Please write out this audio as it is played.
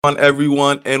On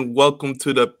everyone, and welcome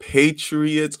to the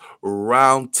Patriots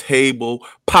Roundtable,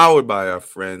 powered by our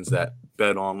friends at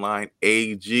Bet Online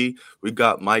AG. We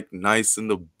got Mike Nice in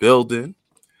the building.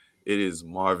 It is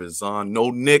Marvin Zahn.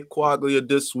 No Nick Quaglia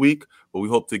this week, but we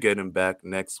hope to get him back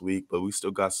next week. But we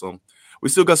still got some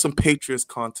Patriots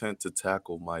content to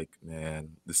tackle, Mike.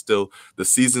 Man, the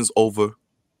season's over.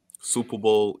 Super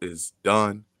Bowl is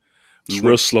done. We It's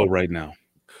real went slow right now.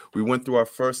 we went through our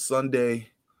first Sunday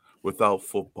without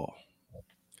football.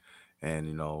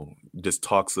 And just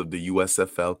talks of the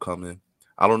USFL coming.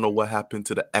 I don't know what happened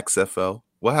to the XFL.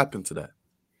 What happened to that?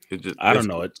 It just I don't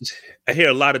know. I hear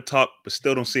a lot of talk, but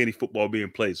still don't see any football being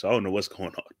played. So I don't know what's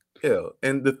going on. yeah.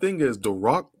 And the thing is, The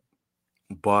Rock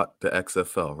bought the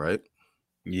XFL, right?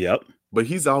 Yep. But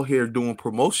he's out here doing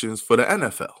promotions for the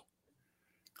NFL.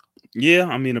 Yeah.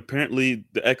 I mean, apparently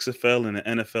the XFL and the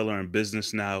NFL are in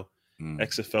business now. Mm.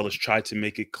 XFL has tried to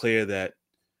make it clear that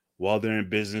while they're in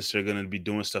business, they're going to be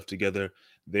doing stuff together.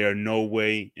 They are no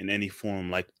way in any form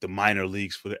like the minor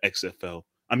leagues for the XFL.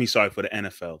 I mean, sorry, for the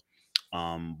NFL.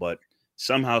 But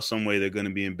somehow, some way, they're going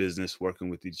to be in business working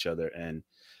with each other. And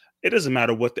it doesn't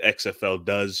matter what the XFL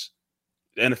does.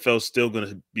 The NFL is still going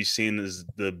to be seen as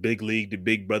the big league, the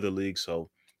big brother league.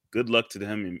 So good luck to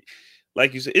them. And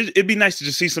like you said, it'd be nice to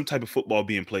just see some type of football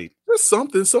being played. Just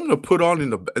something to put on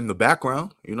in the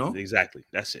background. Exactly.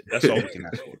 That's it. That's all we can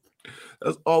ask for.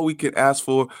 That's all we can ask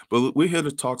for. But we're here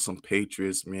to talk some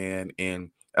Patriots, man. And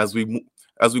as we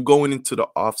going into the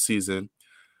off season,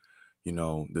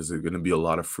 there's going to be a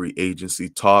lot of free agency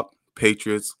talk.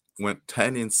 Patriots went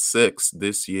 10-6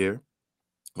 this year.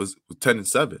 Was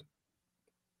 10-7.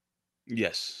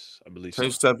 Yes, I believe so.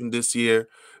 10-7 this year.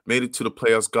 Made it to the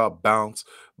playoffs, got bounced.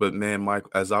 But man, Mike,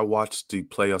 as I watched the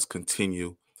playoffs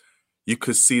continue, you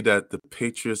could see that the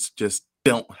Patriots just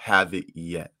don't have it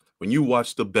yet. When you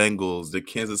watch the Bengals, the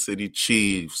Kansas City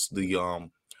Chiefs,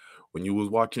 when you was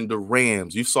watching the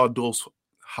Rams, you saw those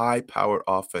high-powered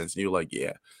offense, and you're like,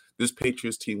 yeah, this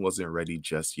Patriots team wasn't ready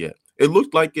just yet. It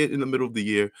looked like it in the middle of the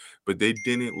year, but they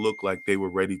didn't look like they were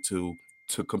ready to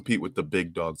compete with the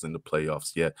big dogs in the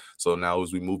playoffs yet. So now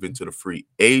as we move into the free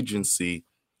agency,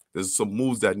 there's some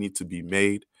moves that need to be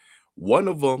made. One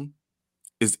of them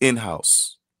is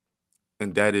in-house,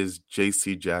 and that is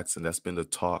J.C. Jackson. That's been the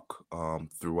talk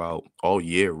throughout all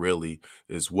year, really,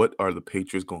 is what are the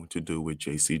Patriots going to do with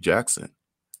J.C. Jackson?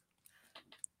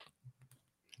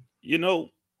 You know,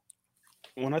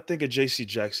 when I think of JC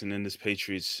Jackson in this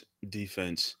Patriots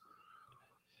defense,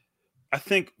 I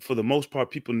think for the most part,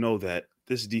 people know that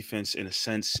this defense, in a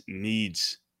sense,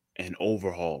 needs an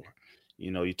overhaul.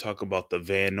 You talk about the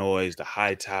Van Noys, the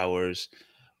High Towers,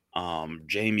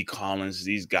 Jamie Collins,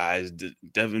 these guys,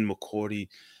 Devin McCourty,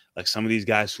 like some of these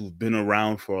guys who've been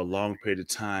around for a long period of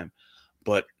time,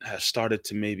 but have started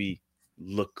to maybe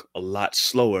look a lot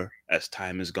slower as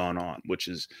time has gone on, which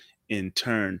is in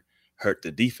turn hurt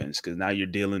the defense because now you're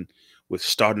dealing with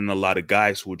starting a lot of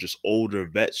guys who are just older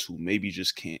vets who maybe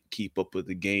just can't keep up with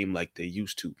the game like they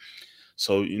used to.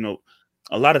 So,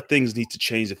 a lot of things need to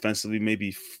change defensively,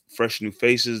 maybe fresh new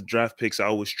faces, draft picks. I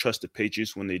always trust the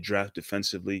Patriots when they draft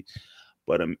defensively.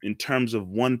 But in terms of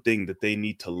one thing that they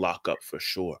need to lock up for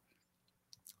sure,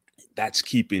 that's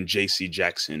keeping J.C.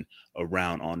 Jackson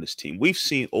around on this team. We've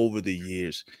seen over the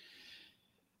years,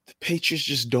 the Patriots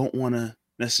just don't want to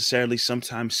necessarily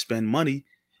sometimes spend money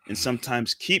and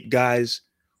sometimes keep guys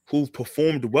who've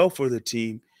performed well for the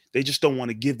team. They just don't want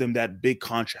to give them that big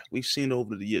contract. We've seen it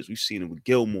over the years. We've seen it with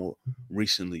Gilmore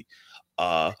recently.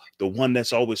 The one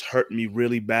that's always hurt me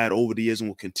really bad over the years and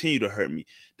will continue to hurt me.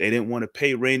 They didn't want to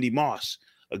pay Randy Moss,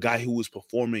 a guy who was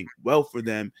performing well for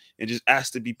them and just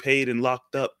asked to be paid and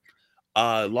locked up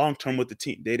long term with the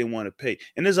team. They didn't want to pay.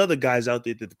 And there's other guys out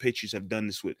there that the Patriots have done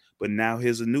this with. But now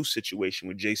here's a new situation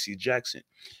with J.C. Jackson.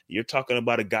 You're talking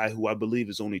about a guy who I believe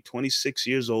is only 26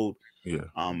 years old. Yeah.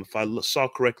 If I saw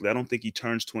correctly, I don't think he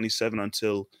turns 27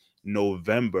 until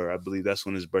November. I believe that's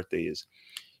when his birthday is.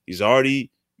 He's already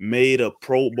made a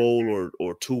Pro Bowl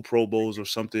or two Pro Bowls or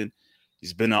something.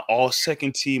 He's been an all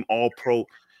second team, all pro.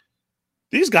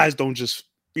 These guys don't just,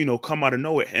 come out of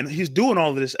nowhere. And he's doing all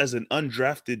of this as an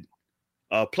undrafted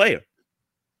player.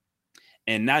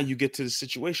 And now you get to the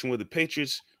situation where the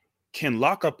Patriots can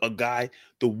lock up a guy.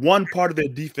 The one part of their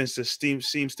defense that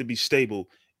seems to be stable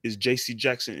is J.C.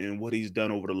 Jackson and what he's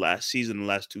done over the last season, the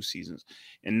last two seasons.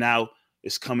 And now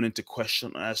it's coming into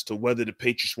question as to whether the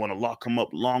Patriots want to lock him up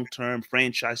long-term,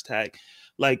 franchise tag.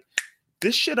 Like,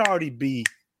 this should already be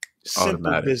simple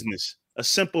Automatic. business, a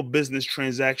simple business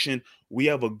transaction. We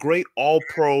have a great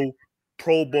all-pro,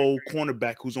 Pro Bowl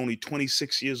cornerback who's only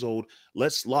 26 years old.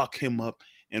 Let's lock him up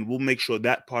and we'll make sure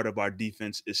that part of our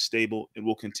defense is stable, and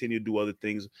we'll continue to do other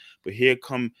things. But here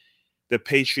come the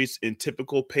Patriots in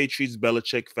typical Patriots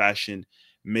Belichick fashion,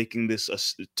 making this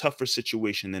a tougher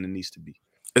situation than it needs to be.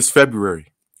 It's February.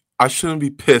 I shouldn't be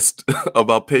pissed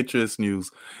about Patriots news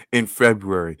in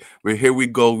February. But here we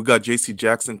go. We got JC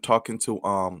Jackson talking to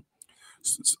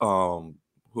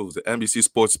who was it? NBC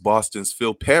Sports Boston's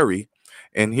Phil Perry.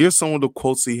 And here's some of the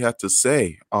quotes he had to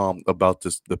say about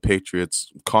the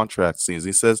Patriots contract scenes.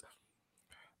 He says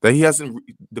that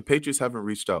the Patriots haven't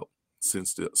reached out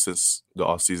since the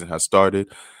offseason has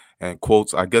started. And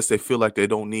quotes, I guess they feel like they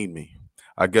don't need me.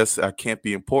 I guess I can't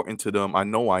be important to them. I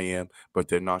know I am, but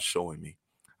they're not showing me.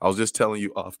 I was just telling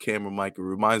you off camera, Mike. It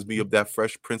reminds me of that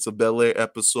Fresh Prince of Bel-Air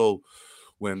episode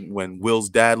when Will's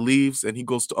dad leaves and he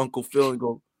goes to Uncle Phil and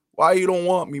goes, "Why you don't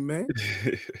want me, man?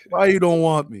 Why you don't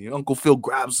want me?" Uncle Phil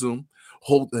grabs him,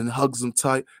 and hugs him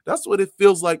tight. That's what it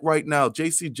feels like right now.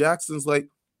 JC Jackson's like,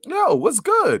 "Yo, what's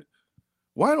good?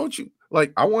 Why don't you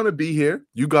like? I want to be here.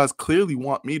 You guys clearly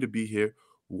want me to be here.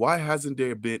 Why hasn't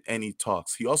there been any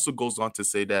talks?" He also goes on to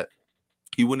say that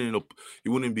he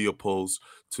wouldn't be opposed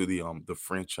to the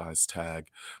franchise tag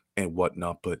and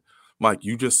whatnot. But Mike,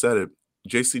 you just said it.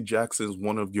 JC Jackson is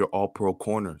one of your all-pro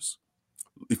corners.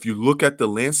 If you look at the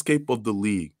landscape of the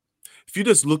league, if you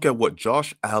just look at what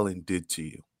Josh Allen did to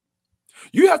you,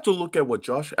 you have to look at what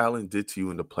Josh Allen did to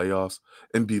you in the playoffs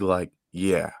and be like,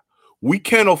 yeah, we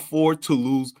can't afford to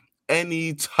lose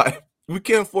any type. We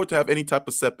can't afford to have any type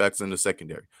of setbacks in the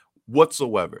secondary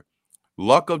whatsoever.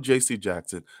 Lock up JC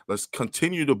Jackson. Let's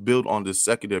continue to build on this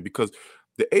secondary because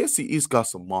the AFC East got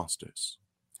some monsters.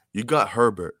 You got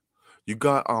Herbert. You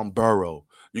got Burrow.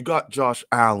 You got Josh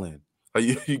Allen.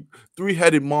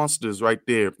 Three-headed monsters right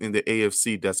there in the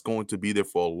AFC that's going to be there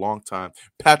for a long time.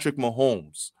 Patrick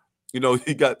Mahomes.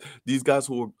 You got these guys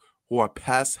who are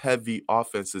pass-heavy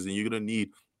offenses, and you're going to need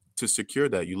to secure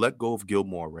that. You let go of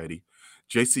Gilmore already.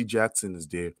 JC Jackson is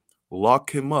there.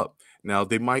 Lock him up. Now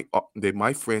they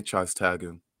might franchise tag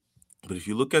him, but if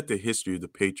you look at the history of the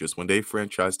Patriots, when they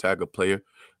franchise tag a player,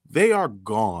 they are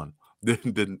gone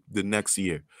the next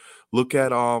year. Look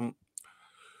at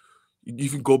you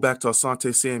can go back to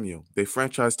Asante Samuel. They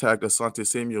franchise tagged Asante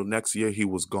Samuel. Next year, he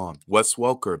was gone. Wes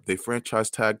Welker, they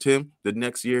franchise tagged him. The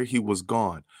next year, he was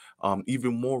gone.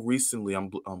 Even more recently,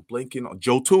 I'm blanking on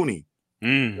Joe Tooney.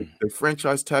 They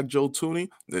franchise tagged Joe Tooney.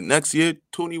 The next year,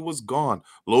 Tooney was gone.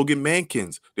 Logan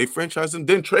Mankins, they franchised him,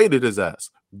 then traded his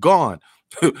ass. Gone.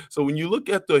 So when you look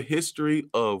at the history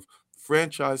of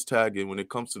franchise tagging when it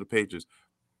comes to the Patriots,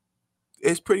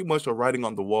 it's pretty much a writing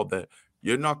on the wall that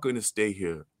you're not going to stay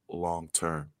here long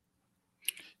term.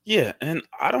 Yeah, and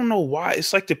I don't know why.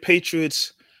 It's like the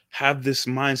Patriots have this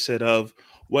mindset of,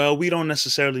 well, we don't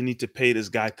necessarily need to pay this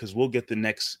guy because we'll get the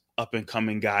next up and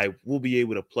coming guy. We'll be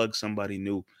able to plug somebody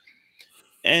new.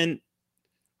 And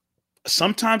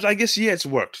sometimes I guess, yeah, it's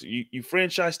worked. You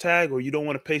franchise tag or you don't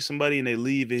want to pay somebody and they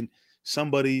leave and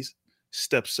somebody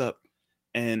steps up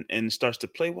and starts to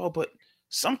play well. But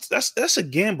that's a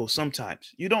gamble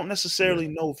sometimes. You don't necessarily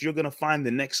know if you're gonna find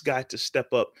the next guy to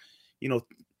step up. You know,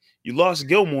 you lost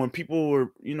Gilmore and people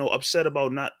were, upset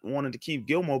about not wanting to keep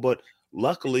Gilmore, but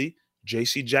luckily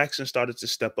JC Jackson started to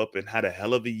step up and had a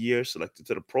hell of a year, selected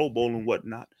to the Pro Bowl and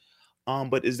whatnot.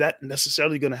 But is that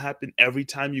necessarily going to happen every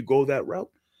time you go that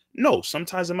route? No,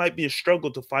 sometimes it might be a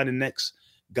struggle to find the next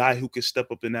guy who could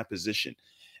step up in that position.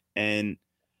 And,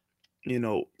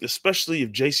 especially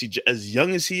if as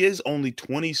young as he is, only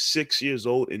 26 years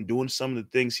old and doing some of the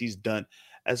things he's done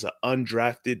as an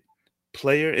undrafted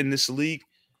player in this league,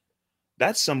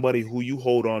 that's somebody who you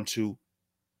hold on to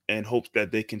and hope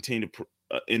that they continue to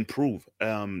improve.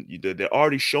 They're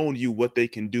already showing you what they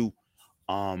can do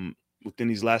within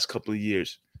these last couple of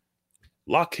years.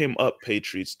 Lock him up,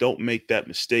 Patriots. Don't make that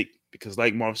mistake because,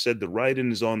 like Marv said, the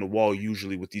writing is on the wall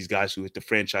usually with these guys who hit the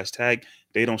franchise tag.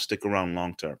 They don't stick around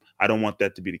long term. I don't want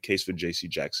that to be the case for JC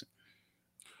Jackson.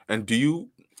 And do you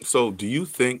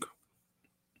think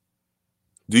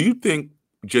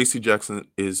JC Jackson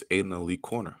is an elite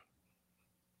corner?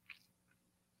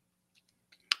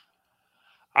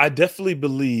 I definitely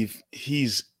believe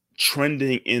he's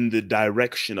trending in the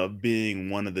direction of being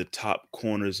one of the top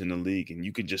corners in the league. And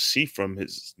you can just see from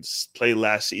his play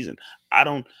last season.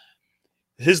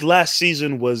 His last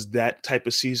season was that type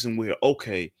of season where,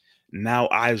 okay, now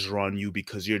eyes are on you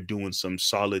because you're doing some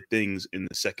solid things in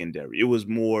the secondary. It was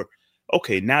more,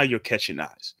 okay, now you're catching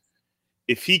eyes.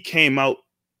 If he came out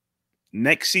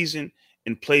next season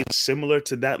and played similar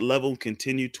to that level,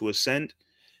 continued to ascend,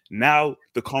 now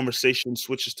the conversation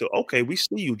switches to, okay, we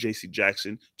see you, JC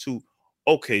Jackson, to,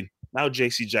 okay, now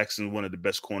JC Jackson is one of the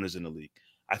best corners in the league.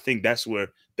 I think that's where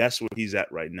he's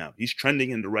at right now. He's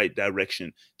trending in the right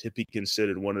direction to be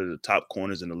considered one of the top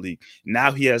corners in the league.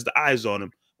 Now he has the eyes on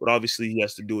him, but obviously he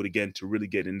has to do it again to really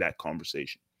get in that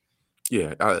conversation.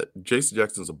 Yeah, J.C.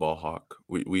 Jackson's a ball hawk.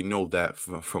 We know that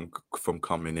from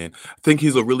coming in. I think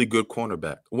he's a really good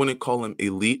cornerback. I wouldn't call him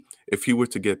elite. If he were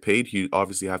to get paid, he'd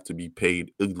obviously have to be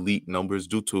paid elite numbers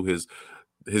due to his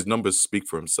numbers speak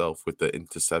for himself with the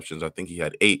interceptions. I think he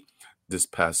had 8 this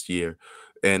past year.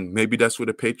 And maybe that's where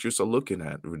the Patriots are looking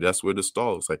at. That's where the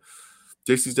stall is. Like,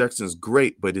 J.C. Jackson is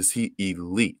great, but is he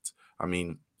elite? I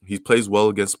mean, he plays well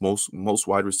against most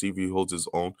wide receiver. He holds his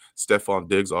own. Stephon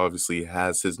Diggs obviously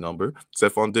has his number.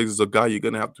 Stephon Diggs is a guy you're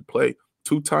going to have to play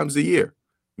 2 times a year,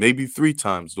 maybe 3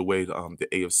 times the way the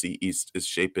AFC East is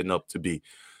shaping up to be.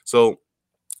 So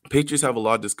Patriots have a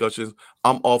lot of discussions.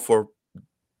 I'm all for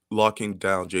locking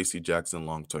down J.C. Jackson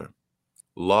long term.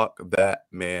 Lock that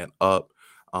man up,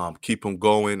 keep him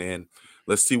going, and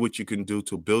let's see what you can do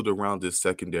to build around this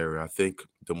secondary. I think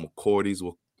the McCourty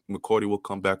will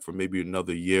come back for maybe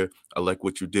another year. I like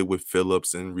what you did with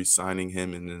Phillips and re-signing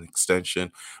him in an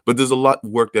extension, but there's a lot of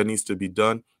work that needs to be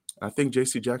done. I think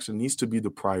J.C. Jackson needs to be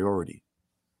the priority.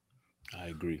 I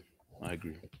agree.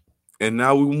 And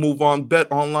now we move on. Bet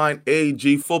Online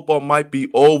AG. Football might be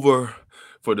over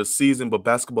for the season, but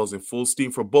basketball's in full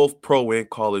steam for both pro and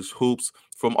college hoops.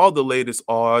 From all the latest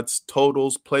odds,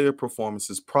 totals, player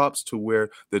performances, props to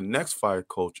where the next fire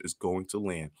coach is going to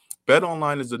land.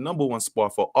 BetOnline is the #1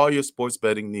 spot for all your sports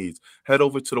betting needs. Head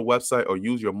over to the website or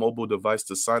use your mobile device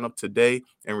to sign up today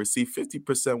and receive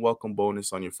 50% welcome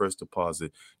bonus on your first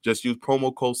deposit. Just use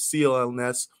promo code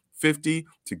CLNS50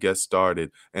 to get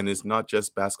started. And it's not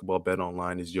just basketball.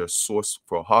 BetOnline is your source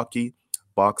for hockey,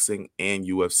 boxing, and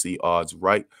UFC odds,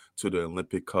 right to the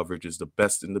Olympic coverage, is the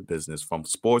best in the business. From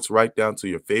sports right down to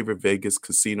your favorite Vegas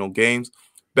casino games,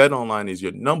 BetOnline is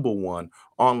your #1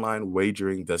 online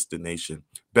wagering destination.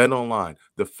 BetOnline,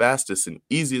 the fastest and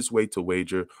easiest way to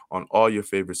wager on all your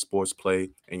favorite sports play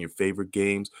and your favorite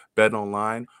games.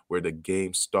 BetOnline, where the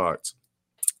game starts.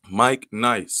 Mike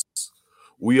Nice,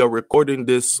 we are recording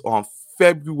this on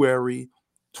February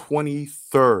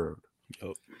 23rd.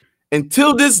 Yep.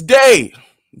 Until this day,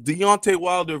 Deontay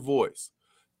Wilder voice,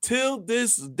 till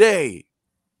this day,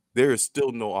 there is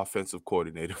still no offensive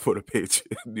coordinator for the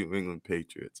New England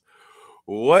Patriots.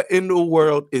 What in the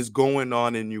world is going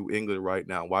on in New England right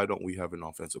now? Why don't we have an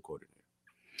offensive coordinator?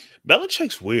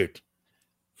 Belichick's weird.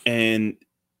 And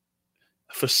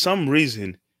for some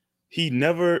reason, he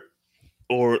never,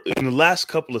 or in the last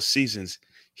couple of seasons,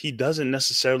 he doesn't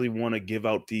necessarily want to give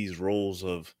out these roles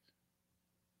of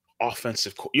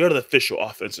you're the official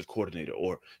offensive coordinator,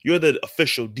 or you're the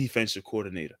official defensive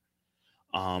coordinator.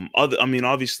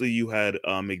 Obviously you had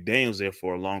McDaniels there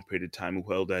for a long period of time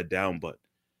who held that down, but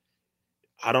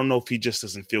I don't know if he just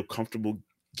doesn't feel comfortable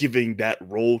giving that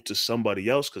role to somebody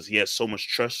else because he has so much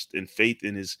trust and faith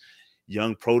in his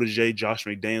young protege, Josh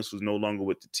McDaniels, who's no longer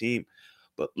with the team.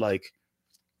 But like,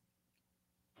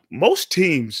 most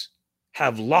teams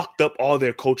have locked up all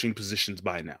their coaching positions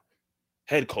by now.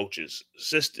 Head coaches,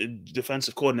 assistant,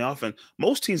 defensive coordinator, offense.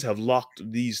 Most teams have locked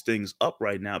these things up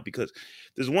right now because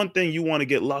there's one thing you want to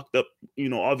get locked up.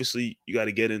 Obviously you got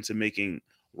to get into making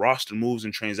roster moves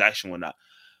and transaction whatnot.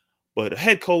 But a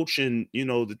head coach and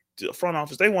the front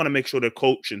office, they want to make sure their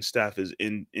coach and staff is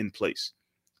in place.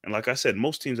 And like I said,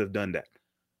 most teams have done that,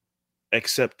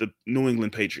 except the New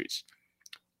England Patriots.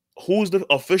 Who's the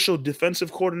official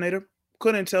defensive coordinator?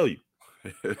 Couldn't tell you.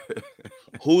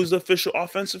 Who's the official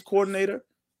offensive coordinator?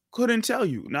 Couldn't tell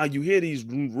you. Now you hear these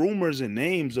rumors and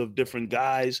names of different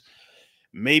guys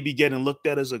maybe getting looked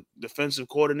at as a defensive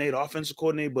coordinator, offensive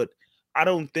coordinator, but I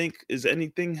don't think has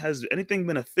anything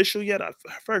been official yet. I've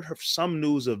heard some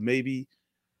news of maybe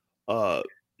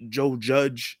Joe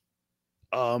Judge.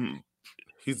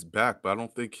 He's back, but I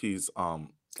don't think he's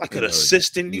Like an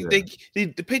assistant. Yeah.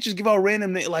 The Patriots give out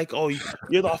random names like, oh,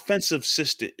 you're the offensive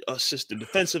assistant,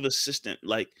 defensive assistant.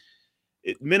 Like,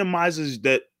 it minimizes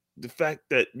the fact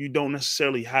that you don't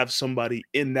necessarily have somebody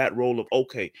in that role of,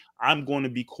 okay, I'm going to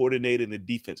be coordinating the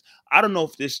defense. I don't know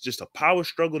if this is just a power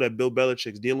struggle that Bill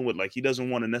Belichick's dealing with. Like, he doesn't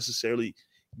want to necessarily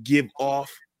give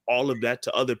off all of that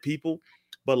to other people.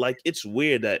 But like, it's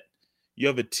weird that you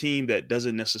have a team that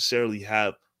doesn't necessarily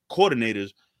have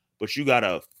coordinators, but you got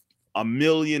a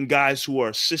million guys who are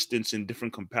assistants in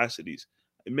different capacities.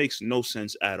 It makes no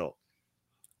sense at all.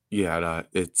 Yeah,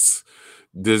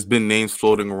 there's been names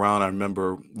floating around. I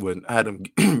remember when Adam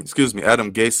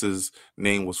Gase's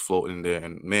name was floating there,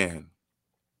 and man,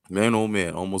 oh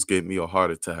man, almost gave me a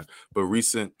heart attack. But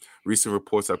recent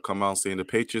reports have come out saying the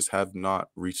Patriots have not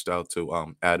reached out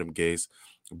to Adam Gase.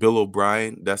 Bill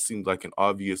O'Brien, that seemed like an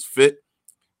obvious fit.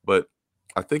 But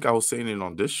I think I was saying it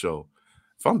on this show.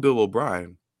 If I'm Bill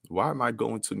O'Brien, why am I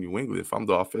going to New England? If I'm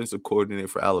the offensive coordinator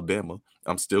for Alabama,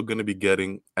 I'm still going to be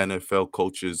getting NFL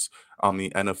coaches,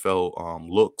 NFL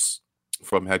looks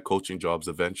from head coaching jobs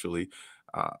eventually.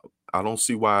 Uh, I don't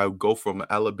see why I would go from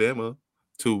Alabama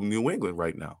to New England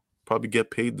right now. Probably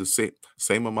get paid the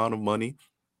same amount of money.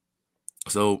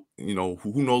 So,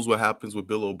 who knows what happens with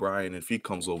Bill O'Brien if he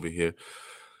comes over here.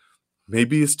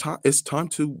 Maybe it's time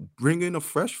to bring in a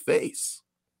fresh face.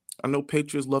 I know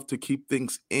Patriots love to keep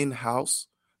things in-house,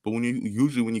 but when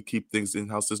you keep things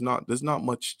in-house, there's not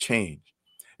much change.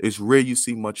 It's rare you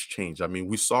see much change. I mean,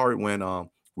 we saw it when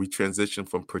we transitioned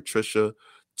from Patricia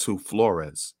to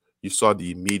Flores. You saw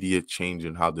the immediate change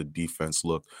in how the defense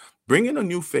looked. Bring in a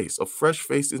new face, a fresh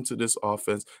face into this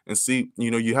offense, and see.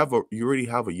 You already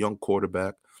have a young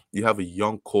quarterback. You have a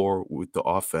young core with the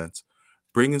offense.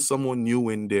 Bringing someone new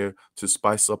in there to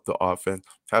spice up the offense.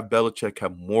 Have Belichick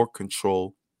have more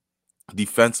control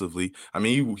defensively. I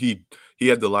mean, he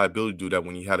had the liability to do that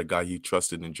when he had a guy he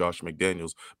trusted in Josh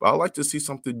McDaniels. But I like to see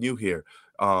something new here.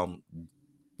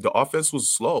 The offense was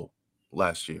slow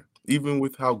last year, even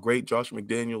with how great Josh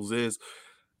McDaniels is.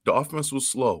 The offense was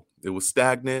slow. It was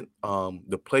stagnant.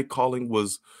 The play calling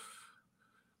was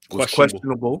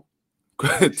Questionable.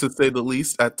 questionable, to say the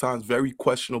least. At times, very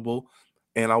questionable.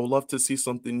 And I would love to see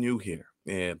something new here.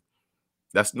 And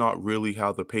that's not really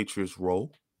how the Patriots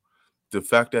roll. The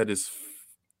fact that it's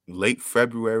late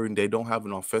February and they don't have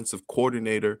an offensive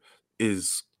coordinator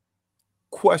is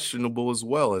questionable as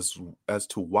well as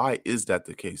to why is that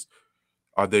the case.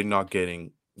 Are they not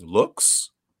getting looks?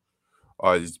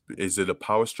 Or is it a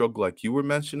power struggle like you were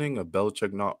mentioning, of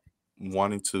Belichick not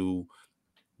wanting to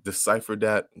decipher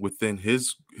that within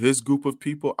his group of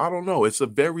people? I don't know. It's a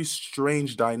very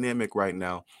strange dynamic right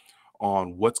now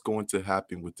on what's going to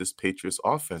happen with this Patriots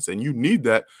offense. And you need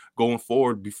that going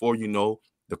forward before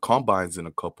the combines in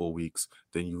a couple of weeks.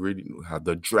 Then you really have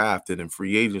the draft and then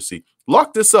free agency.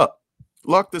 Lock this up.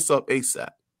 Lock this up ASAP.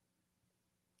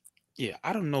 Yeah,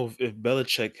 I don't know if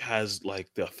Belichick has like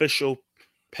the official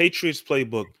Patriots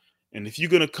playbook, and if you're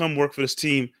gonna come work for this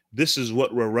team, this is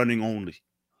what we're running only.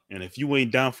 And if you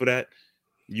ain't down for that,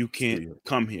 you can't See it.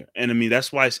 come here. And I mean,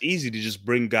 that's why it's easy to just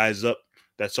bring guys up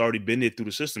that's already been there through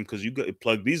the system, because you got to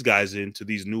plug these guys into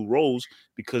these new roles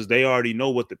because they already know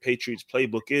what the Patriots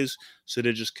playbook is. So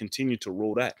they just continue to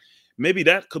roll that. Maybe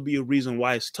that could be a reason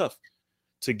why it's tough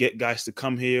to get guys to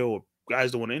come here, or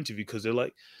guys don't want to interview because they're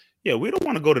like, yeah, we don't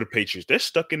want to go to the Patriots. They're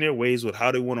stuck in their ways with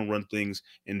how they want to run things,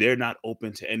 and they're not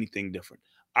open to anything different.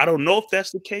 I don't know if that's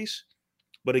the case,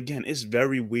 but again, it's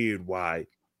very weird why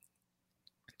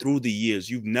through the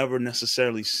years you've never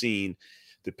necessarily seen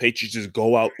the Patriots just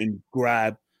go out and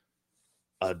grab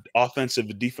an offensive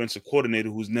and defensive coordinator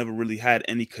who's never really had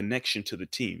any connection to the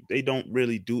team. They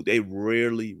rarely do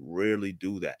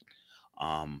that.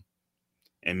 Um,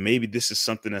 and maybe this is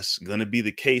something that's gonna be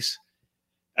the case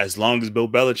as long as Bill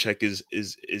Belichick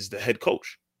is the head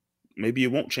coach. Maybe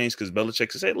it won't change because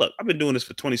Belichick says, "Hey, look, I've been doing this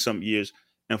for 20-something years,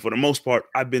 and for the most part,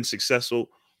 I've been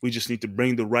successful. We just need to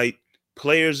bring the right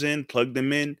players in, plug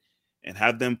them in, and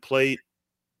have them play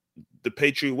the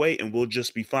Patriot way, and we'll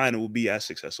just be fine and we'll be as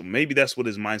successful." Maybe that's what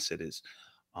his mindset is.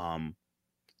 Um,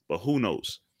 but who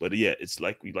knows? But yeah, it's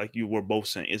like you were both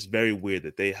saying, it's very weird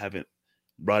that they haven't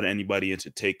brought anybody in to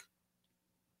take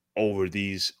over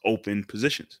these open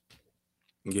positions.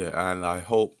 Yeah, and I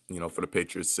hope, for the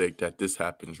Patriots' sake, that this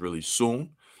happens really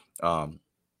soon. Um,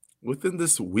 within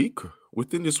this week,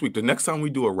 the next time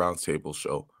we do a roundtable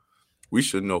show, we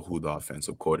should know who the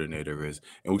offensive coordinator is,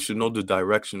 and we should know the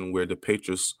direction where the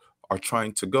Patriots are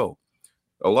trying to go.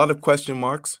 A lot of question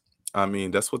marks. I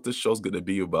mean, that's what this show's going to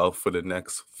be about for the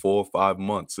next 4 or 5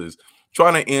 months, is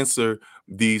trying to answer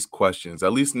these questions.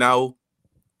 At least now,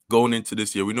 going into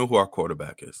this year, we know who our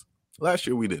quarterback is. Last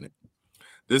year, we didn't.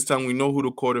 This time, we know who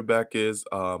the quarterback is.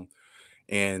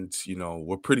 And,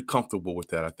 we're pretty comfortable with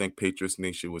that. I think Patriots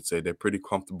Nation would say they're pretty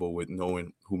comfortable with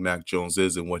knowing who Mac Jones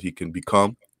is and what he can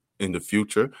become in the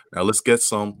future. Now, let's get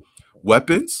some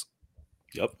weapons.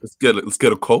 Yep. Let's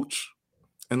get a coach.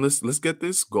 And let's get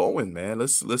this going, man.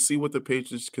 Let's see what the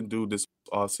Patriots can do this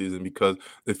offseason, because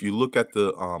if you look at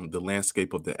the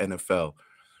landscape of the NFL,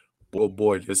 oh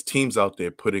boy, there's teams out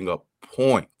there putting up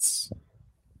points.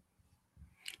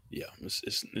 Yeah,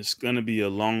 it's gonna be a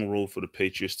long road for the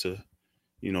Patriots to,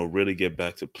 really get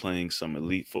back to playing some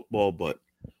elite football. But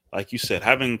like you said,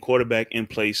 having a quarterback in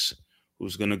place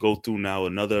who's gonna go through now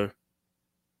another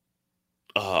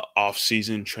off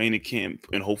season training camp,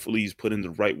 and hopefully he's putting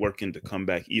the right work in to come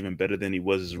back even better than he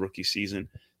was his rookie season.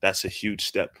 That's a huge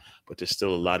step, but there's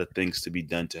still a lot of things to be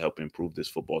done to help improve this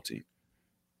football team.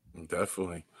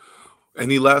 Definitely.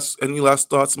 Any last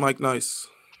thoughts, Mike Nice?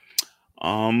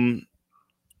 Um,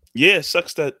 yeah, it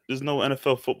sucks that there's no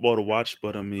NFL football to watch,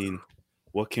 but I mean,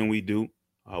 what can we do?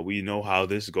 We know how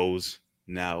this goes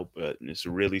now, but it's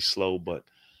really slow. But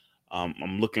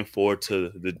I'm looking forward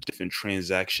to the different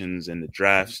transactions and the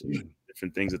drafts and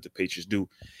different things that the Patriots do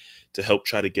to help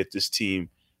try to get this team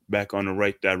back on the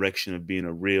right direction of being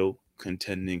a real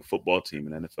contending football team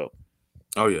in the NFL.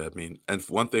 Oh yeah, I mean, and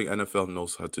one thing NFL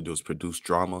knows how to do is produce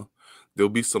drama. There'll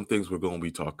be some things we're going to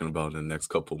be talking about in the next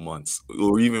couple months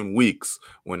or even weeks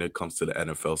when it comes to the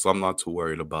NFL. So I'm not too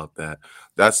worried about that.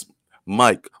 That's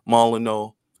Mike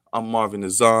Molyneux. I'm Marvin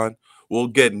Azan. We'll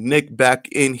get Nick back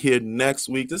in here next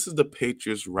week. This is the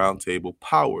Patriots Roundtable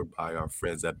powered by our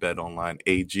friends at Bet Online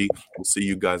AG. We'll see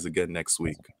you guys again next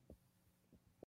week.